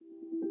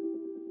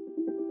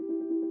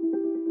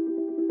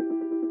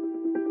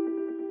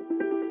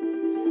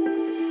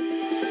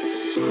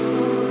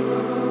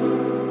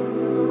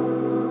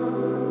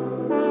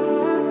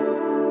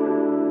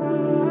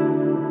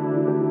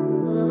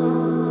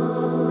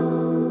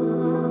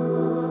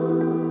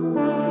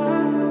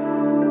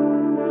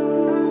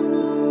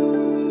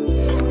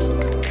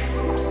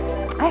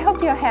I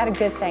hope you had a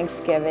good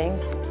Thanksgiving.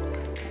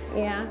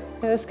 Yeah,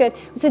 it was good.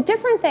 It was a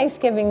different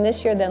Thanksgiving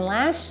this year than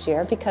last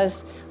year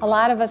because a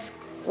lot of us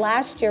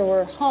last year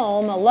were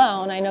home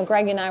alone. I know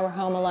Greg and I were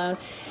home alone.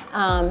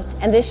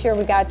 And this year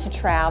we got to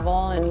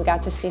travel and we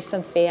got to see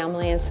some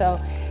family. And so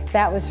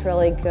that was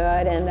really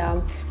good.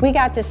 And we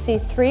got to see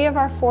 3 of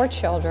our 4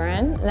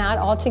 children, not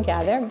all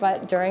together,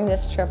 but during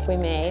this trip we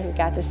made, we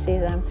got to see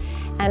them.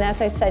 And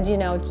as I said, you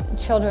know,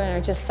 children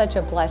are just such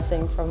a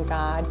blessing from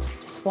God,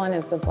 just one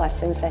of the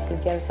blessings that He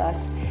gives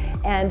us.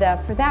 And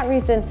for that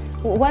reason,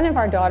 one of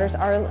our daughters,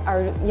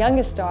 our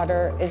youngest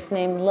daughter, is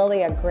named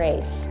Lilia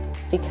Grace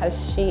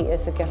because she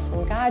is a gift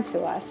from God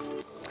to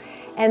us.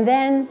 And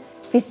then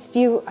if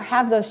you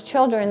have those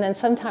children, then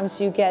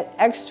sometimes you get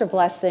extra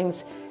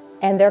blessings,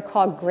 and they're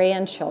called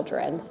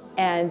grandchildren.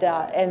 And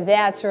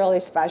that's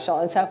really special.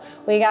 And so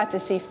we got to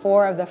see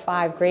 4 of the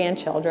 5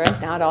 grandchildren,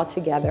 not all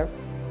together.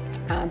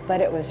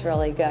 But it was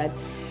really good.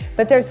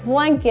 But there's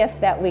one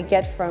gift that we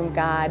get from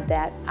God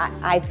that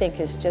I think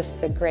is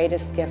just the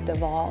greatest gift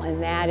of all,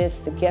 and that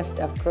is the gift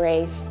of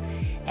grace.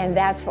 And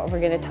that's what we're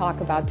going to talk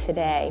about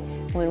today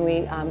when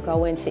we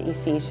go into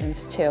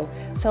Ephesians 2.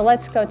 So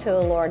let's go to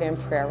the Lord in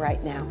prayer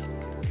right now.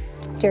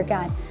 Dear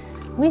God,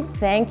 we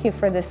thank you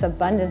for this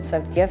abundance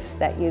of gifts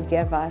that you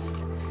give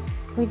us.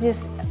 We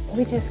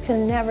just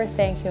can never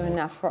thank you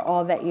enough for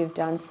all that you've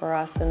done for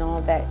us and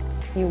all that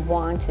you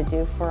want to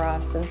do for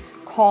us, and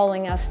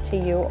calling us to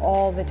you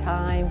all the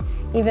time.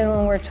 Even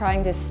when we're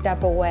trying to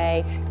step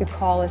away, you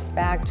call us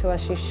back to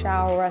us. You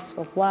shower us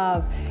with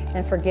love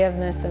and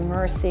forgiveness and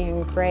mercy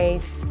and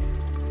grace.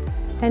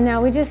 And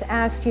now we just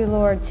ask you,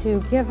 Lord, to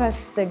give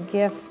us the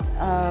gift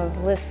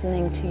of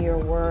listening to your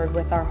word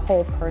with our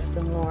whole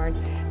person, Lord,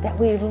 that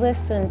we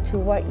listen to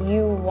what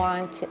you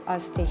want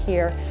us to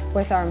hear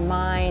with our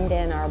mind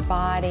and our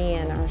body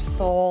and our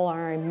soul,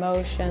 our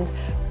emotions,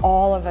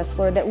 all of us,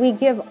 Lord, that we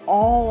give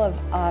all of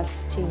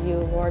us to you,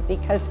 Lord,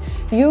 because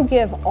you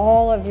give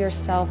all of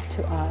yourself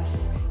to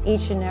us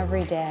each and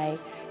every day,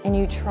 and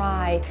you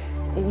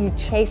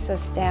chase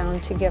us down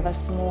to give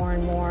us more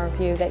and more of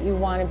you, that you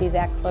want to be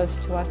that close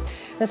to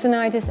us. And so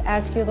now I just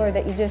ask you, Lord,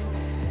 that you just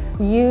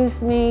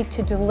use me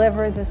to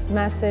deliver this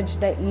message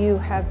that you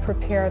have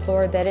prepared,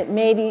 Lord, that it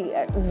may be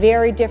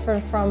very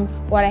different from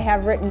what I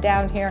have written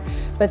down here,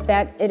 but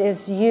that it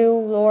is you,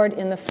 Lord,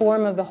 in the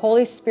form of the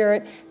Holy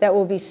Spirit that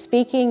will be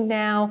speaking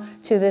now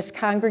to this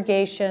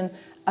congregation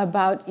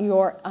about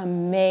your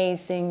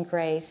amazing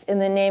grace. In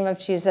the name of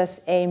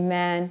Jesus,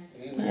 amen.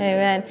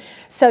 Amen.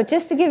 So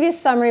just to give you a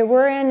summary,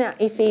 we're in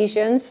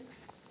Ephesians,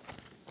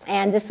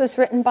 and this was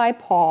written by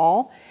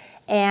Paul,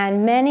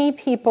 and many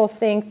people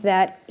think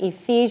that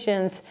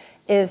Ephesians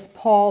is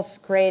Paul's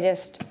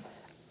greatest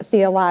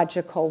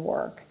theological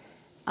work.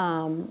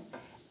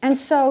 And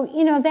so,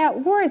 you know,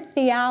 that word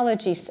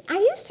theology, I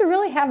used to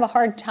really have a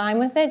hard time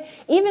with it,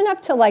 even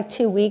up to like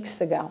 2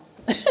 weeks ago.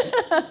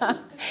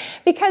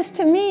 Because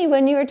to me,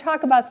 when you were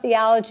talking about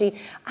theology,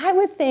 I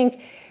would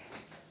think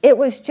it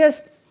was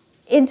just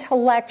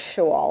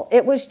intellectual.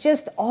 It was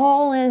just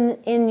all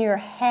in your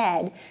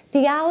head.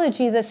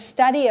 Theology, the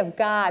study of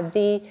God,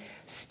 the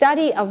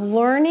study of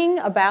learning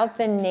about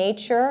the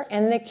nature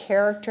and the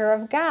character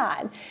of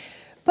God.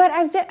 But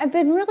I've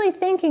been really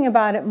thinking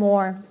about it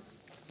more.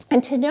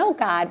 And to know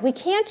God, we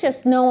can't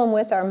just know him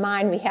with our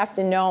mind, we have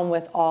to know him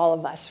with all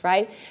of us,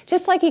 right?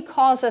 Just like he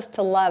calls us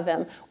to love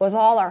him with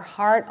all our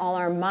heart, all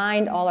our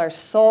mind, all our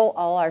soul,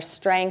 all our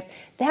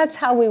strength. That's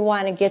how we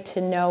want to get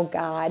to know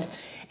God.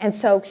 And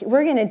so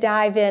we're going to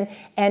dive in.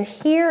 And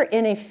here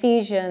in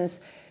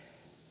Ephesians,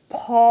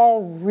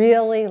 Paul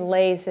really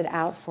lays it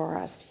out for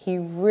us. He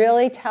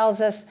really tells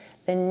us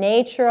the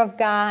nature of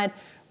God,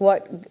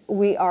 what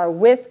we are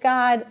with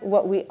God,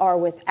 what we are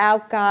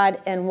without God,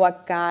 and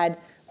what God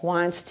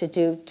wants to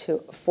do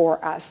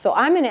for us. So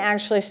I'm going to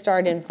actually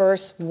start in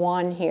verse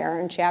 1 here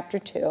in chapter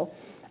 2.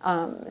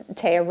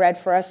 Taya read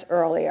for us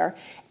earlier.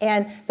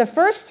 And the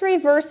first 3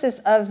 verses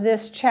of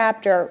this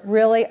chapter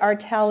really are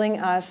telling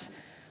us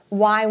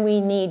why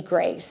we need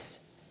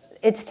grace.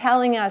 It's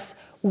telling us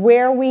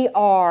where we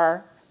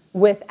are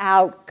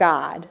without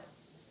God.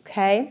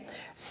 Okay?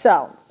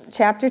 So,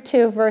 chapter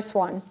 2, verse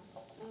 1.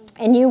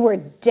 And you were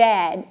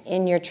dead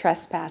in your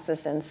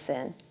trespasses and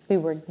sin. We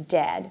were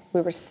dead.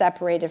 We were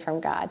separated from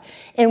God,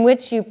 in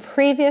which you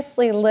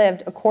previously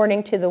lived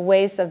according to the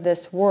ways of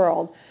this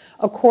world,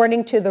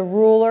 according to the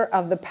ruler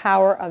of the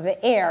power of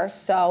the air,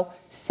 so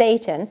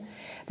Satan,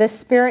 the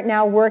spirit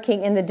now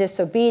working in the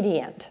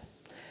disobedient.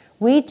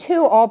 We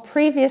too all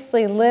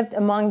previously lived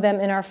among them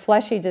in our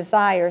fleshy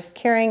desires,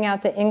 carrying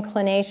out the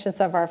inclinations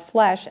of our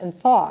flesh and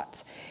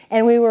thoughts.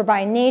 And we were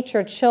by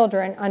nature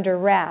children under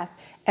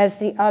wrath, as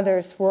the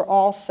others were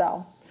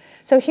also.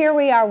 So here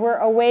we are, we're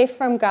away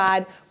from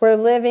God, we're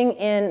living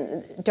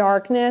in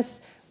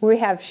darkness, we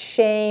have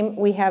shame,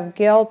 we have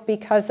guilt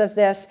because of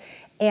this,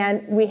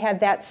 and we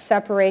had that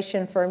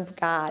separation from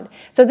God.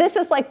 So this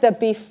is like the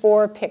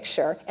before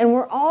picture, and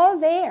we're all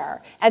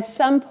there. At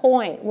some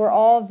point, we're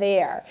all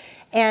there.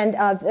 And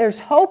there's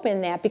hope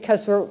in that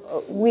because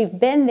we've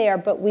been there,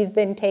 but we've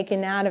been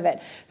taken out of it.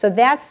 So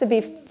that's the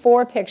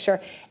before picture.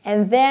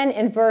 And then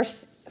in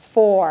verse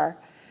 4,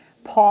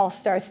 Paul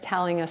starts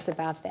telling us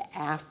about the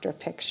after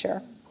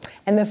picture.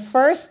 And the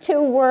first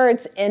two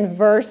words in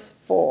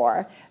verse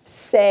 4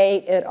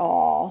 say it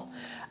all.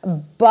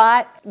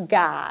 But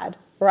God,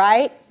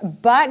 right?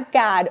 But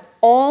God,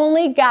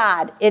 only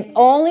God. It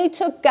only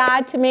took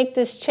God to make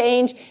this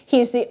change.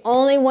 He's the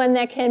only one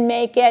that can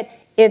make it.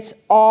 It's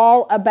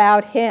all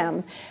about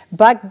him.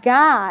 But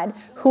God,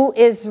 who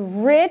is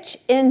rich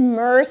in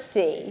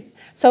mercy.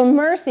 So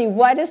mercy,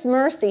 what is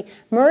mercy?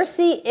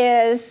 Mercy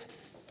is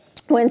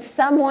when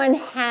someone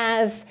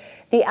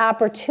has the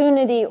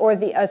opportunity or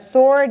the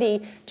authority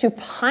to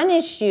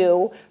punish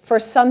you for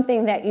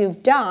something that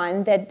you've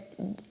done that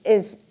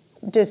is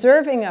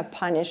deserving of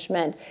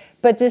punishment,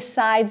 but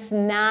decides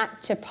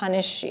not to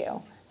punish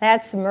you.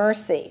 That's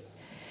mercy.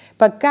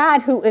 But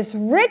God, who is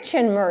rich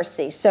in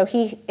mercy, so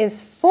he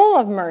is full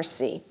of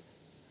mercy,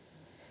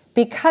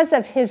 because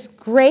of his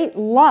great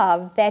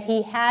love that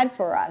he had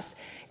for us.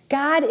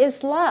 God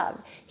is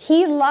love.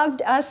 He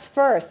loved us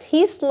first.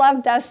 He's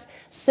loved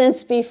us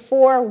since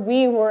before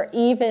we were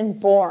even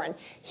born.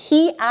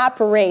 He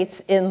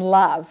operates in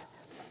love.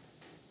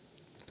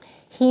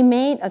 He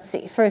made,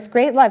 for his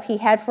great love he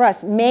had for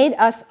us, made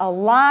us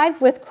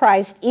alive with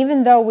Christ,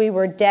 even though we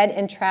were dead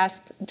in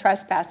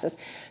trespasses.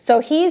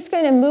 So he's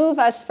going to move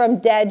us from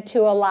dead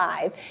to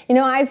alive. You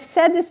know, I've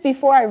said this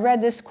before. I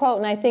read this quote,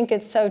 and I think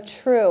it's so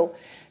true.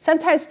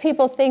 Sometimes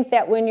people think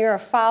that when you're a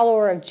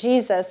follower of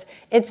Jesus,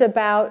 it's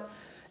about,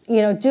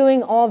 you know,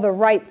 doing all the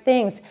right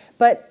things.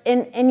 But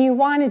and you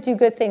want to do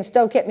good things,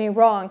 don't get me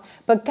wrong.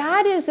 But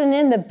God isn't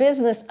in the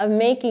business of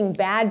making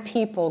bad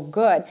people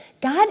good.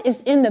 God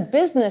is in the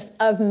business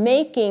of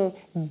making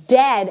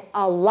dead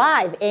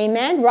alive.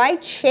 Amen?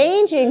 Right?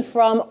 Changing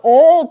from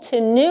old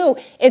to new.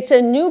 It's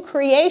a new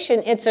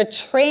creation. It's a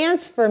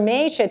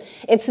transformation.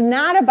 It's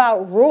not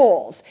about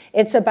rules.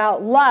 It's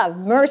about love,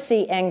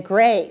 mercy, and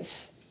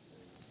grace.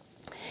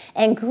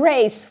 And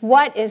grace,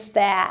 what is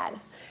that?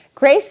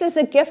 Grace is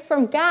a gift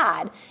from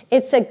God.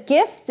 It's a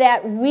gift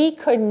that we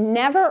could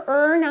never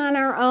earn on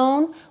our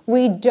own.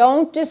 We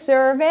don't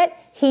deserve it.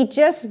 He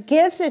just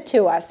gives it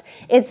to us.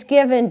 It's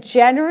given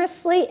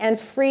generously and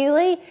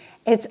freely.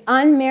 It's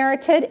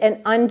unmerited and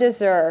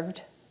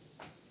undeserved.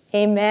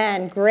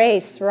 Amen.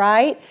 Grace,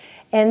 right?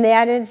 And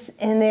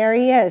there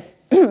he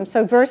is.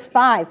 So verse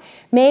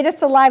 5, made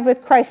us alive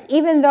with Christ,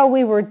 even though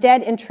we were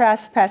dead in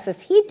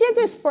trespasses. He did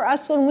this for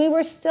us when we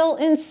were still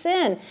in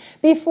sin,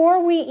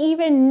 before we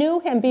even knew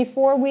him,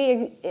 before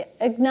we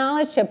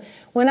acknowledged him.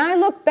 When I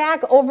look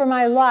back over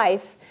my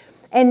life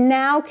and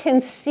now can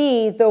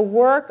see the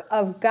work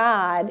of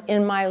God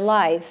in my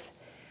life,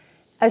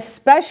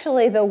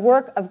 especially the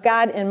work of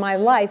God in my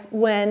life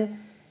when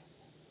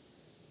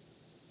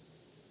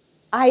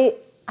I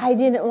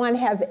didn't want to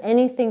have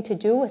anything to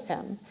do with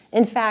him.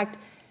 In fact,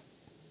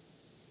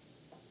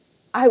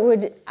 I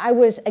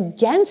was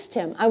against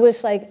him. I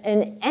was like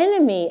an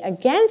enemy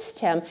against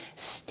him.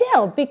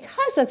 Still,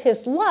 because of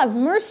his love,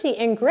 mercy,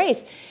 and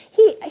grace,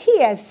 he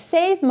has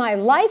saved my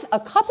life a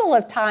couple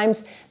of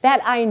times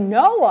that I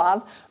know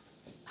of.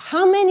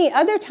 How many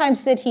other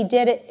times did he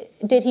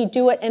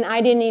do it and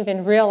I didn't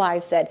even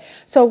realize it?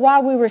 So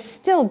while we were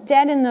still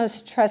dead in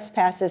those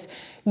trespasses,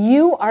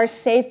 you are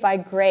saved by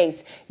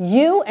grace.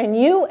 You and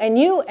you and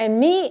you and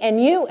me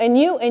and you and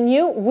you and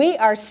you, we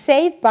are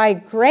saved by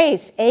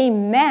grace.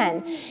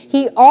 Amen.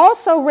 He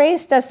also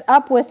raised us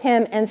up with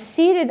him and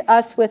seated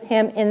us with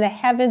him in the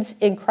heavens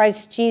in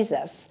Christ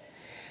Jesus.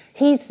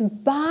 He's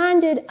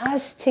bonded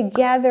us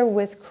together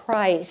with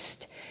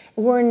Christ.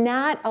 We're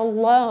not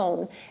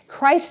alone.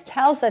 Christ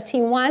tells us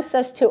he wants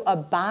us to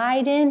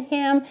abide in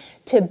him,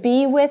 to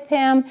be with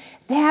him.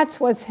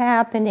 That's what's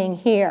happening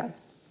here.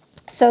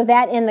 So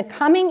that in the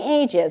coming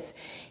ages,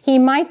 he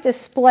might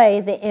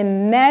display the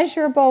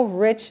immeasurable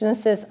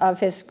richnesses of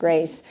his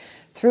grace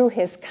through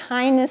his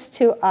kindness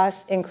to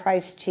us in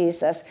Christ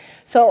Jesus.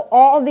 So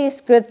all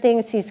these good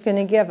things he's going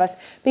to give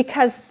us,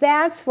 because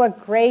that's what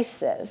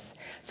grace is.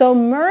 So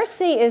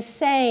mercy is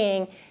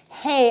saying,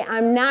 hey,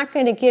 I'm not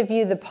going to give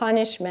you the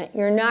punishment.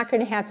 You're not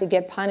going to have to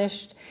get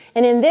punished.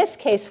 And in this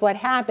case, what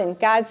happened?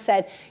 God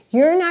said,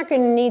 you're not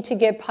going to need to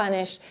get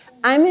punished.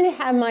 I'm going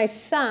to have my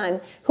son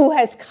who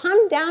has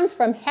come down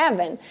from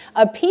heaven.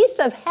 A piece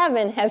of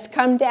heaven has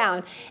come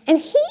down. And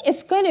he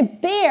is going to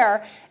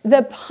bear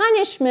the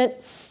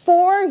punishment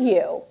for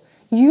you.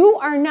 You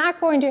are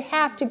not going to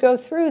have to go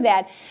through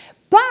that.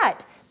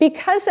 But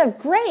because of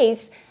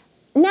grace,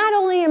 not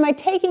only am I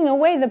taking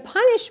away the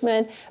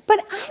punishment, but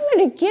I'm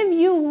going to give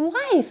you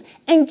life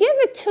and give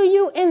it to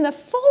you in the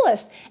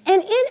fullest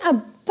and in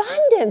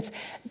abundance,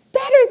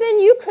 better than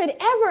you could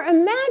ever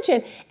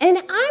imagine. And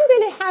I'm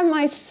going to have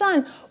my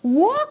son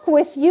walk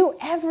with you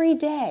every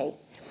day.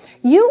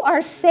 You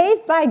are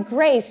saved by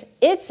grace.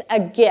 It's a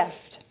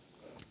gift.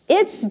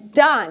 It's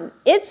done.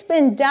 It's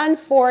been done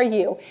for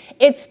you.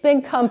 It's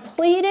been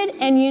completed,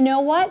 and you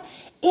know what?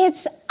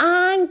 It's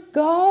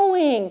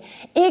ongoing.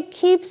 It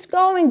keeps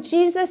going.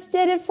 Jesus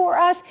did it for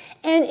us,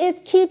 and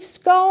it keeps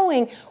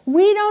going.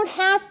 We don't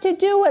have to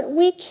do it.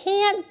 We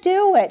can't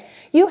do it.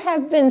 You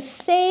have been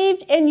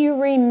saved, and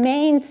you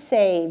remain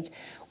saved.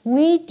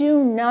 We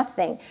do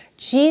nothing.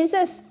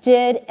 Jesus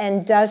did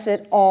and does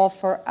it all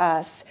for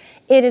us.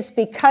 It is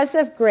because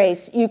of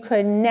grace. You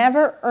could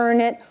never earn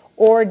it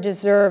or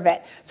deserve it.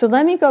 So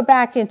let me go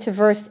back into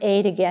verse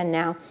 8 again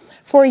now.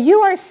 For you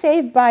are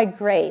saved by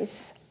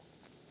grace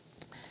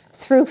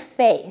through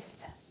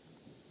faith.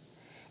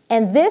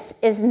 And this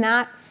is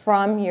not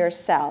from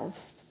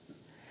yourselves.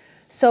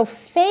 So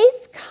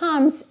faith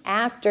comes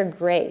after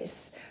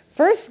grace.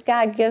 First,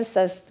 God gives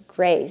us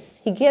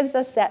grace. He gives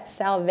us that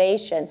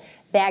salvation,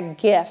 that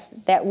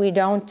gift that we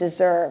don't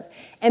deserve.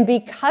 And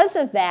because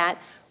of that,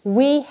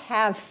 we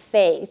have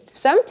faith.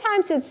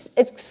 Sometimes it's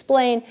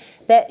explained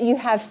that you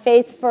have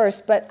faith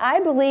first, but I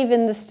believe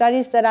in the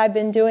studies that I've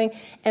been doing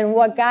and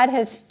what God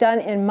has done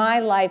in my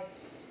life,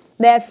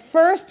 that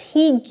first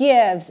He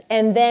gives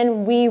and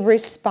then we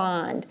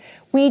respond.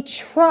 We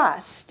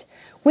trust.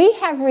 We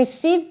have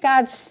received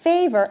God's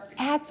favor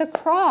at the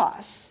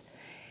cross.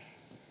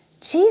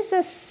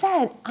 Jesus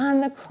said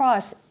on the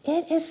cross,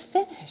 it is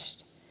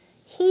finished.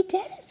 He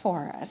did it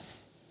for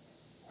us.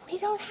 We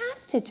don't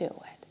have to do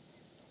it.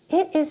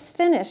 It is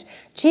finished.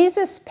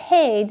 Jesus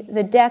paid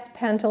the death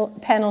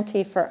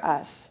penalty for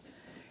us.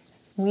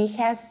 We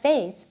have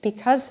faith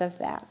because of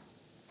that.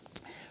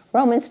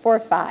 Romans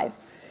 4:5.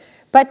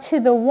 But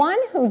to the one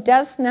who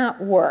does not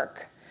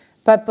work,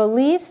 but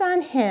believes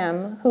on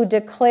Him who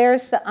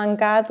declares the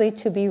ungodly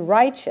to be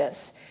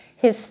righteous,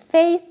 his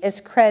faith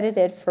is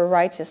credited for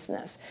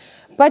righteousness.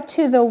 But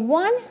to the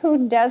one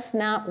who does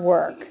not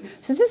work.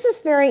 So this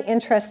is very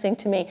interesting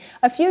to me.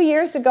 A few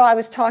years ago, I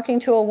was talking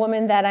to a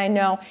woman that I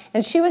know,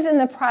 and she was in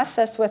the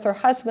process with her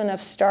husband of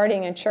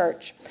starting a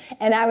church.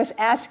 And I was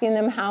asking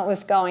them how it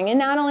was going. And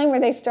not only were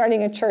they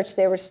starting a church,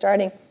 they were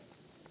starting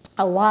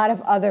a lot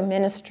of other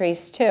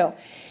ministries too.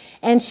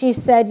 And she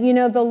said, you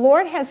know, the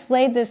Lord has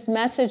laid this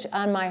message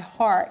on my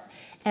heart,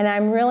 and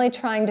I'm really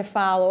trying to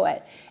follow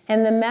it.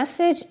 And the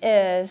message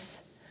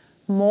is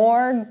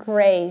more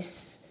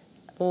grace,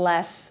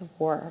 less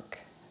work.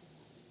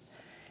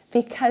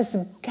 Because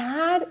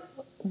God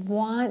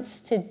wants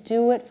to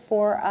do it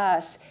for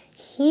us.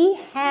 He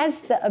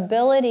has the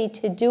ability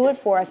to do it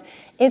for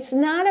us. It's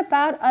not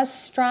about us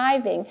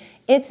striving.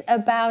 It's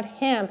about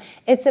Him.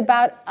 It's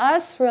about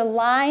us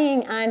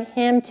relying on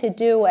Him to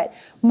do it.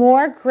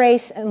 More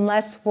grace and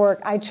less work.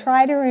 I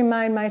try to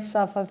remind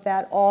myself of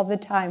that all the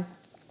time.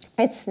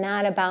 It's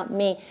not about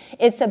me.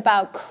 It's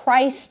about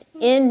Christ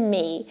in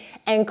me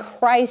and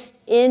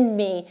Christ in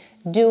me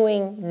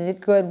doing the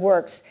good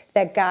works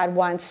that God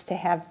wants to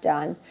have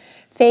done.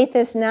 Faith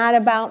is not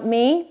about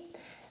me.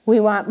 We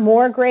want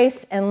more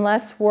grace and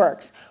less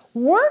works.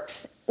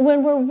 Works,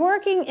 when we're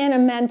working in a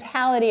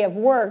mentality of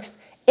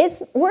works,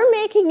 we're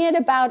making it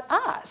about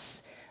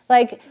us.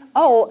 Like,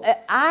 oh,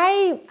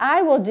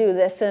 I will do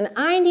this, and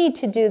I need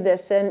to do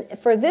this, and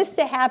for this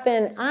to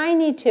happen, I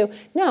need to.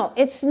 No,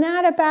 it's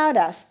not about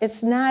us.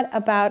 It's not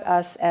about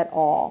us at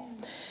all.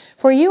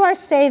 For you are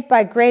saved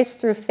by grace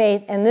through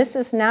faith, and this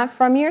is not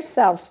from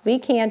yourselves. We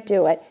can't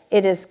do it.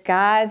 It is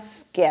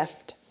God's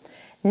gift,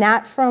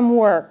 not from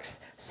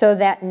works, so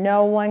that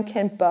no one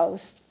can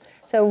boast.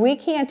 So we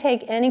can't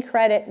take any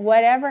credit.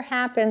 Whatever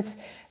happens,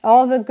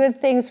 all the good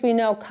things we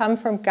know come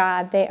from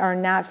God. They are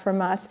not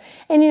from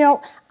us. And you know,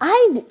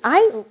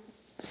 I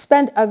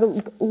spent a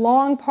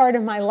long part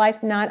of my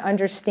life not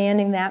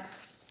understanding that.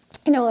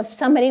 You know, if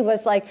somebody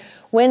was like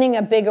winning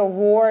a big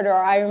award, or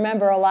I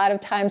remember a lot of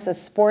times a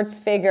sports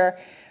figure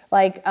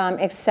like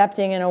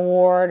accepting an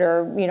award,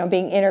 or, you know,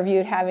 being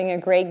interviewed, having a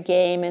great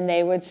game, and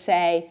they would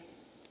say,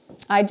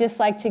 I'd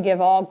just like to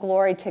give all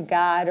glory to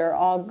God, or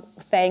all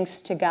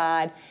thanks to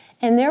God.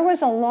 And there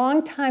was a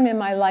long time in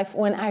my life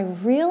when I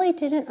really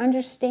didn't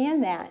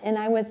understand that. And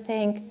I would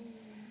think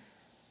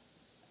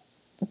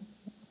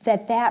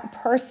that that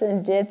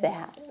person did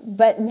that.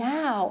 But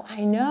now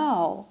I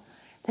know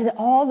that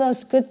all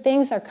those good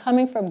things are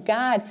coming from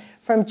God,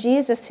 from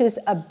Jesus who's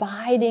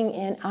abiding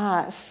in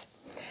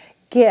us.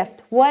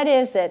 Gift, what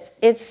is it?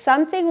 It's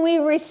something we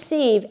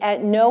receive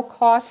at no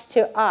cost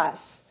to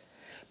us.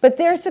 But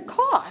there's a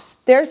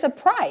cost. There's a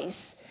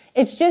price.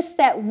 It's just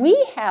that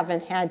we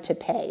haven't had to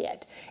pay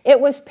it.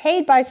 It was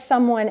paid by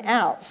someone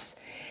else.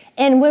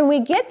 And when we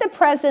get the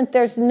present,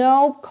 there's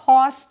no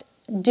cost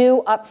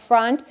due up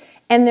front,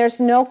 and there's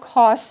no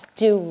cost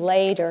due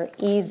later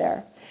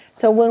either.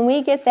 So when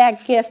we get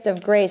that gift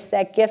of grace,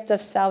 that gift of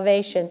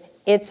salvation,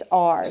 it's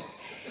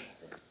ours.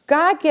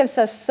 God gives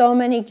us so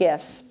many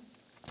gifts.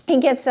 He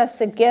gives us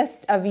the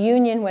gift of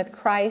union with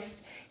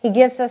Christ. He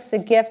gives us the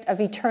gift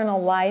of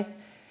eternal life.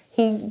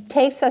 He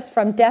takes us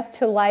from death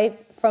to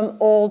life, from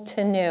old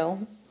to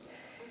new.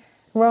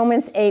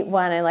 Romans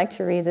 8:1, I like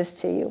to read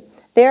this to you.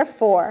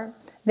 Therefore,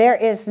 There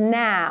is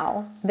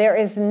now,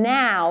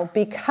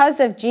 because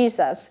of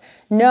Jesus,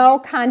 no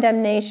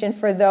condemnation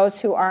for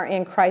those who are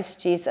in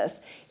Christ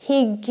Jesus.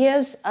 He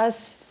gives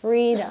us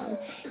freedom.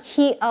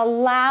 He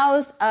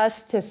allows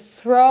us to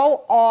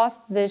throw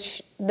off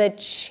the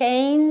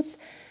chains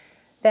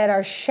that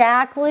are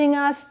shackling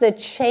us, the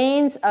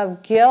chains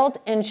of guilt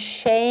and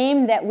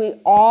shame that we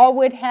all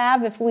would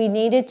have if we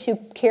needed to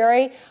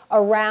carry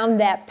around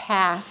that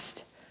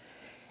past.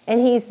 And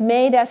he's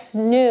made us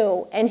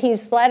new, and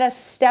he's let us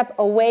step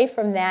away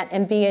from that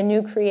and be a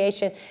new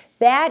creation.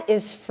 That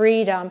is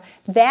freedom.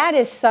 That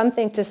is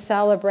something to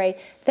celebrate.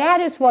 That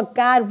is what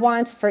God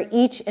wants for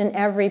each and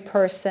every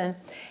person.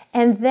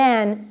 And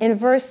then in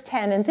verse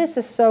 10, and this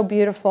is so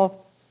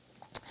beautiful,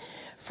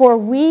 for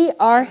we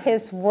are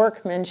his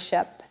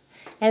workmanship.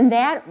 And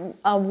that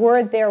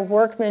word there,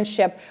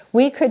 workmanship,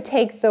 we could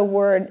take the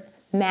word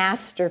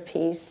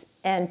masterpiece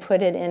and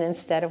put it in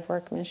instead of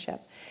workmanship.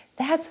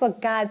 That's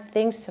what God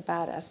thinks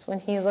about us when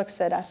he looks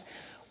at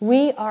us.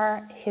 We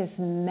are his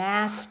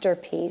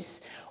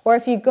masterpiece. Or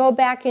if you go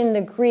back in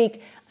the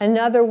Greek,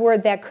 another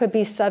word that could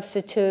be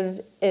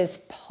substituted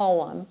is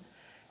poem.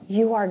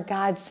 You are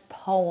God's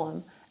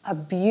poem, a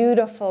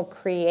beautiful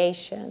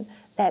creation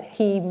that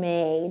he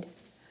made.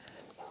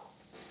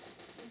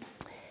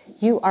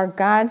 You are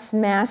God's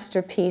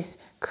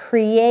masterpiece,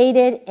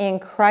 created in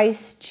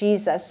Christ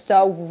Jesus.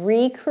 So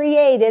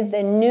recreated,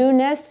 the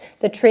newness,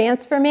 the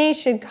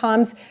transformation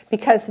comes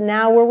because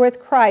now we're with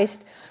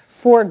Christ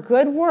for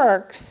good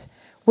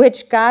works,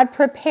 which God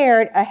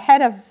prepared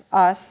ahead of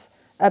us,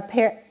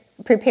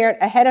 prepared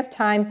ahead of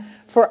time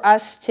for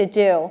us to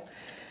do.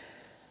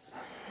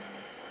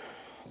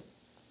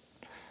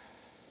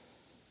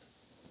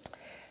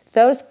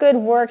 Those good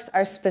works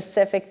are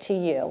specific to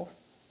you.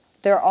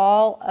 They're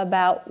all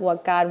about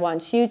what God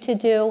wants you to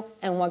do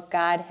and what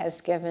God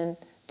has given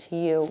to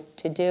you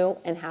to do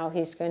and how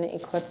he's going to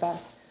equip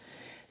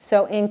us.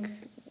 So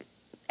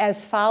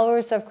as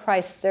followers of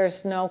Christ,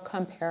 there's no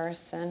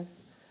comparison.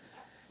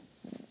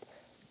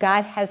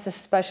 God has a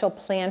special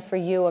plan for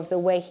you of the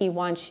way he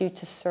wants you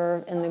to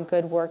serve and the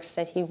good works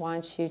that he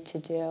wants you to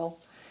do.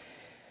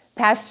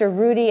 Pastor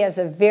Rudy is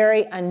a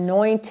very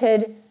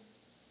anointed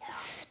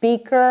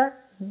speaker.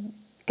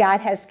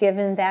 God has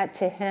given that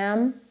to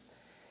him.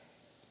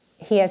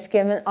 He has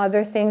given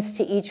other things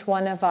to each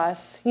one of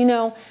us. You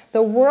know,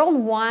 the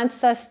world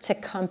wants us to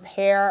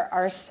compare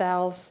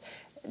ourselves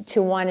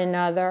to one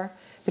another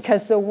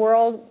because the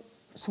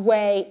world's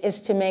way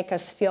is to make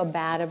us feel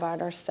bad about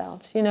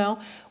ourselves. You know,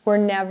 we're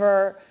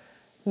never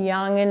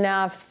young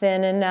enough,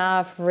 thin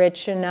enough,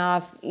 rich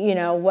enough, you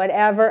know,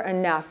 whatever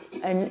enough.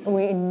 And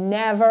we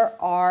never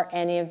are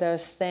any of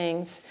those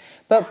things.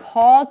 But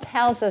Paul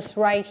tells us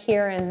right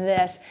here in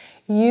this,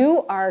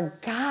 you are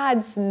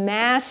God's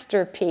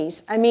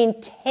masterpiece. I mean,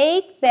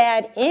 take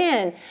that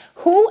in.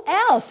 Who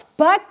else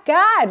but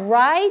God,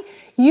 right?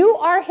 You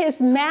are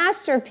his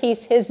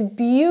masterpiece, his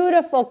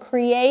beautiful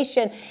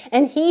creation,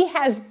 and he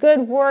has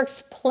good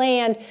works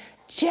planned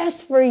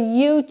just for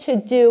you to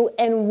do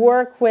and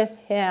work with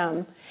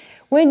him.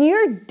 When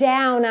you're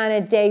down on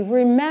a day,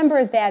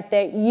 remember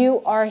that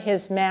you are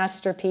his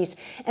masterpiece.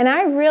 And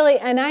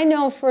I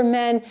know for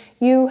men,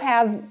 you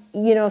have,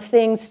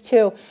 things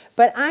too.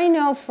 But I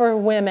know for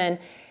women,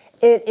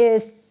 it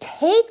is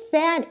take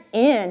that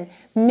in.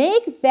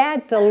 Make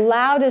that the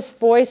loudest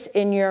voice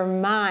in your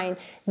mind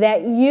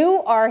that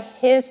you are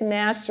his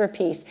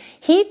masterpiece.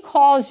 He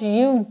calls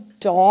you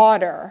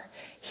daughter.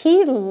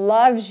 He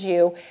loves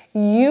you.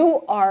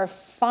 You are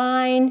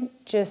fine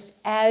just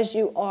as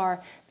you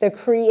are. The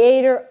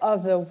creator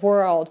of the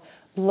world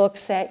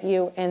looks at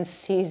you and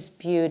sees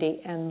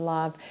beauty and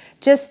love.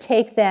 Just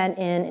take that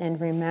in and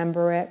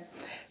remember it.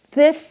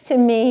 This, to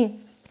me,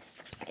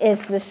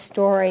 is the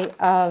story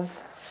of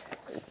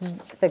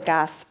the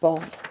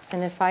gospel.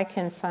 And if I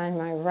can find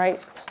my right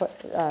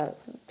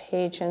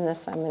page in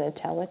this, I'm going to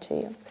tell it to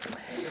you.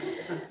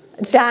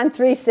 John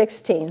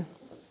 3:16.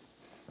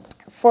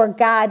 For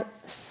God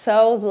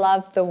so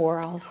loved the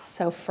world.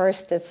 So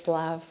first it's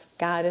love.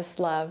 God is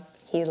love.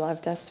 He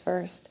loved us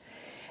first.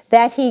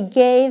 That he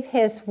gave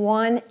his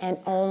one and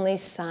only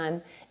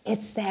Son.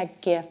 It's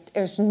that gift.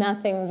 There's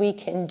nothing we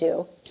can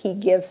do. He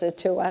gives it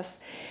to us.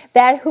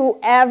 That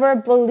whoever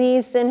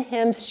believes in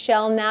him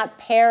shall not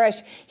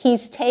perish.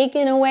 He's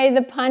taken away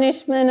the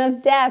punishment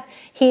of death.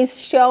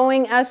 He's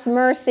showing us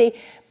mercy,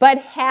 but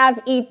have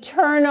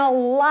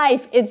eternal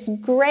life. It's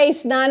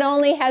grace. Not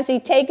only has he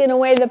taken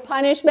away the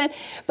punishment,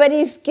 but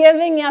he's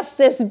giving us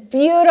this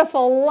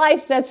beautiful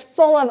life that's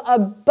full of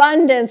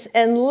abundance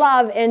and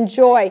love and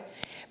joy.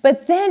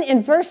 But then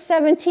in verse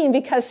 17,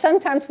 because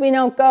sometimes we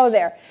don't go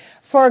there,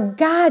 for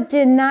God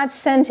did not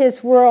send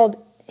his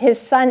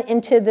Son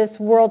into this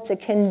world to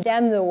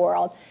condemn the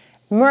world,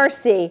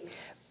 mercy,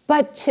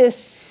 but to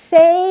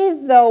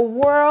save the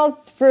world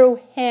through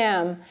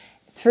him,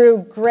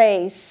 through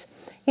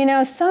grace. You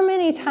know, so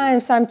many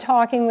times I'm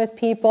talking with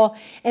people,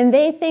 and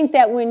they think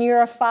that when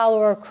you're a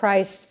follower of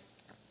Christ,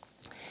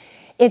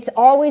 it's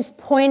always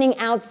pointing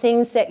out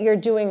things that you're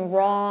doing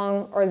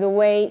wrong or the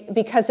way,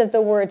 because of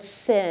the word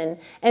sin.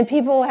 And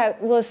people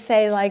will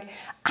say, like,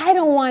 I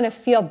don't want to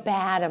feel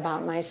bad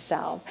about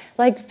myself.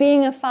 Like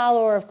being a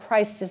follower of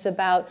Christ is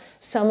about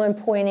someone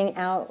pointing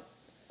out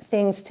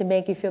things to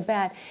make you feel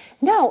bad.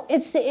 No,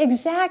 it's the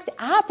exact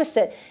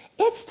opposite.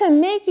 It's to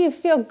make you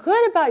feel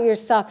good about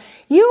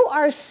yourself. You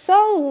are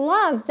so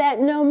loved that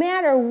no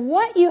matter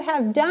what you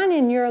have done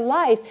in your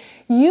life,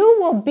 you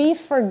will be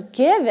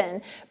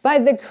forgiven by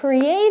the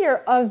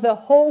Creator of the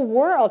whole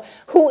world,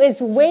 who is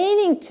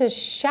waiting to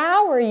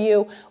shower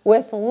you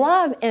with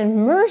love and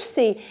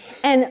mercy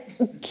and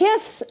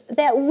gifts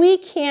that we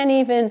can't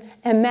even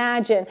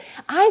imagine.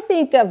 I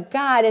think of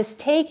God as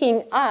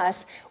taking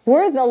us,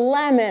 we're the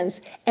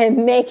lemons,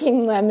 and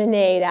making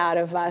lemonade out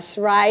of us,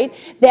 right?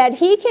 That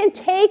He can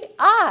take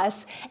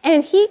us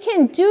and He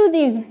can do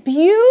these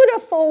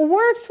beautiful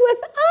works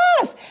with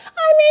us.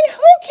 I mean,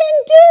 who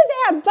can do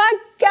that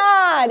but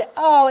God?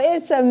 Oh,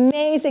 it's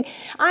amazing.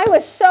 I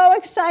was so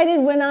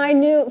excited when I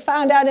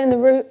found out in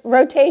the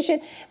rotation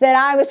that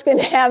I was going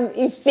to have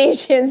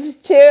Ephesians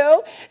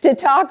 2 to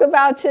talk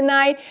about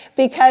tonight,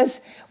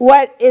 because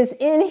what is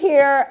in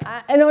here,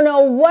 I don't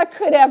know what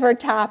could ever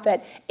top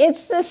it.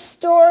 It's the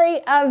story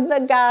of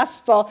the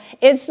gospel.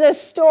 It's the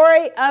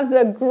story of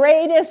the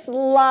greatest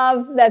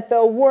love that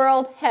the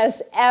world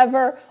has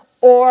ever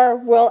or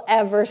will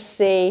ever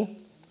see.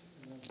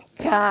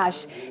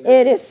 Gosh,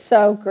 it is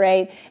so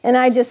great. And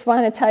I just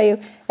want to tell you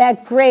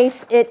that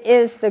grace, it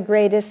is the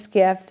greatest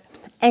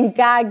gift. And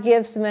God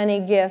gives many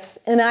gifts.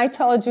 And I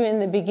told you in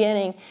the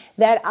beginning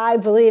that I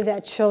believe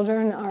that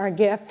children are a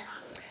gift.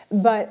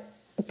 But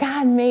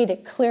God made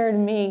it clear to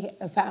me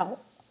about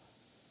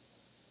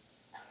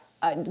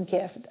a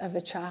gift of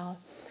a child.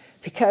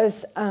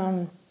 Because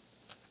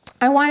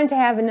I wanted to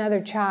have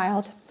another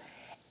child.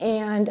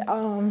 And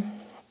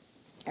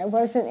I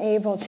wasn't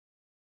able to.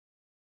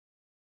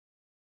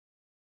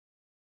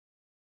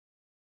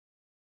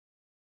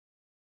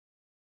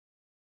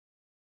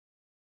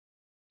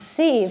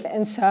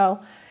 And so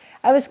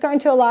I was going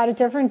to a lot of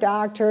different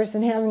doctors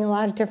and having a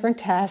lot of different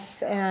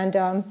tests, and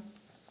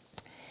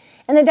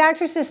the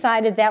doctors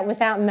decided that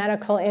without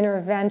medical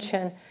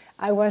intervention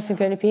I wasn't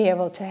going to be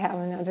able to have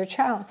another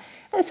child.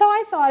 And so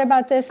I thought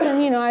about this,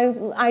 and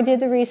I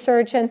did the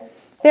research, and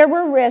there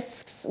were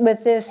risks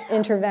with this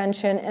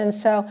intervention. And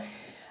so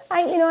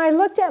I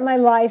looked at my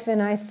life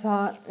and I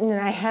thought,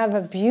 I have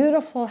a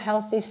beautiful,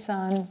 healthy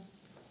son,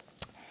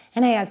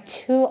 and I have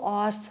 2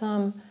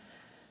 awesome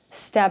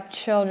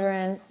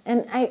stepchildren,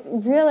 and I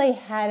really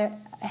had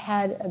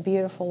a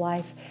beautiful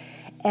life.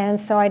 And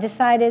so I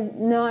decided,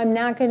 no, I'm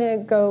not going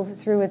to go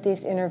through with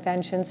these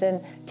interventions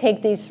and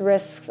take these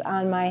risks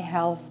on my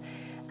health.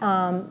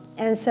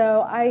 And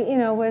so I,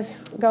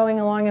 was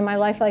going along in my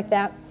life like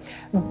that.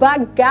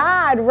 But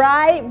God,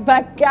 right?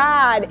 But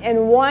God.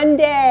 And one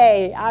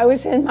day I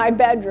was in my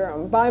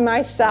bedroom by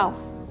myself,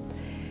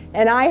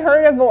 and I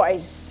heard a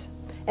voice,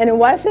 and it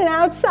wasn't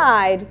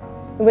outside.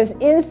 It was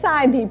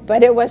inside me,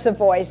 but it was a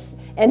voice.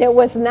 And it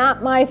was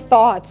not my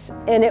thoughts,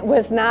 and it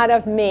was not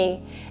of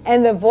me.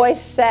 And the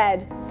voice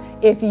said,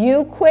 if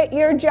you quit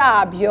your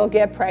job, you'll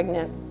get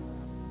pregnant.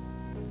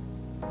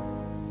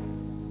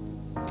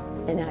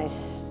 And I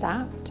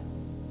stopped.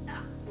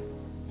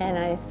 And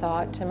I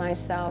thought to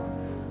myself,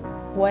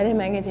 what am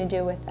I going to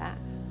do with that?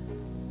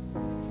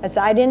 As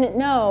I didn't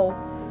know,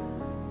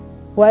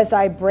 was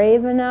I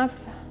brave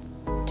enough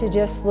to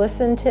just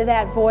listen to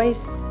that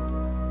voice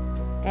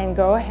and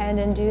go ahead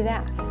and do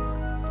that?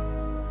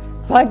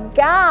 But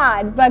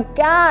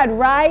God,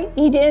 right?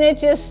 He didn't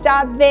just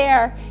stop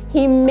there.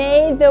 He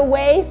made the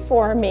way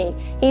for me.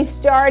 He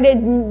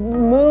started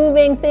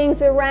moving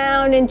things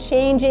around and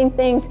changing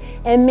things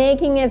and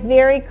making it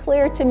very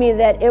clear to me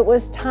that it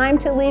was time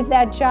to leave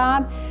that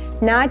job,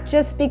 not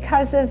just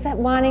because of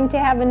wanting to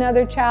have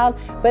another child,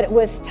 but it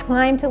was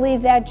time to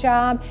leave that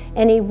job.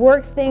 And He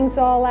worked things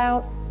all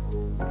out.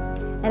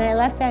 And I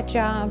left that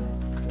job.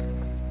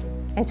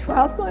 And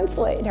 12 months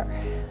later,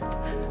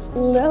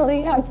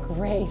 Lilia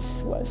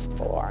Grace was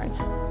born.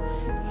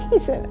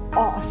 He's an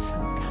awesome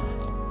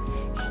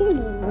God. He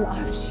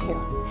loves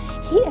you.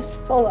 He is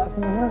full of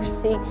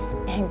mercy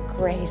and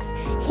grace.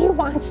 He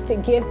wants to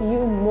give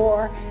you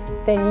more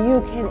than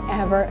you can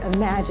ever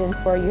imagine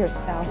for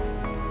yourself.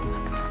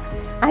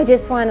 I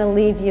just want to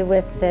leave you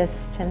with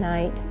this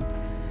tonight.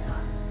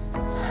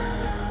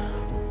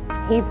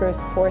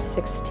 Hebrews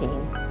 4:16.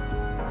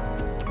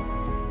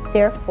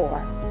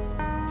 Therefore,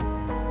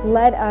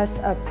 let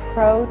us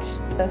approach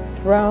the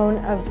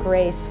throne of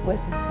grace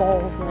with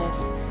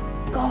boldness.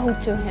 Go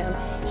to Him.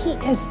 He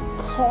is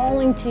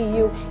calling to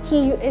you.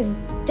 He is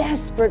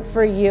desperate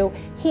for you.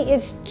 He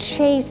is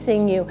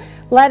chasing you.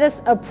 Let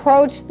us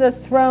approach the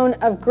throne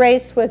of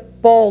grace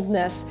with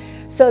boldness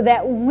so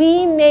that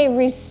we may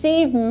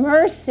receive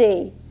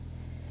mercy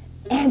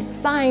and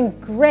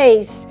find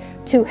grace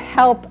to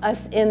help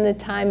us in the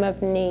time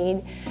of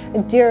need.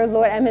 Dear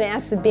Lord, I'm going to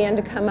ask the band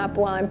to come up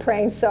while I'm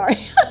praying. Sorry.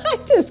 I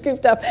just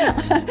scooped up.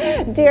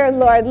 Dear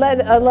Lord,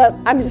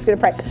 I'm just going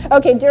to pray.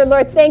 Okay, dear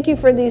Lord, thank you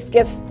for these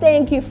gifts.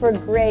 Thank you for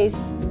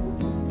grace.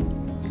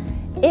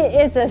 It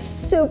is a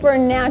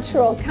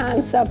supernatural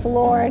concept,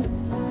 Lord.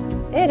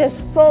 It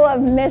is full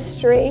of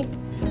mystery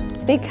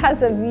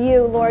because of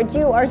you, Lord.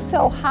 You are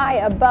so high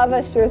above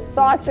us. Your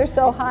thoughts are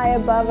so high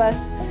above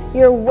us.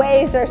 Your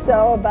ways are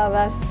so above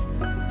us.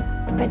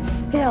 But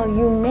still,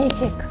 you make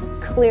it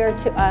clear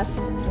to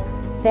us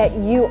that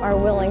you are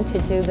willing to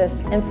do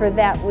this. And for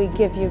that, we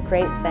give you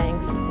great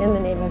thanks. In the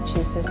name of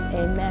Jesus,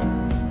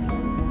 amen.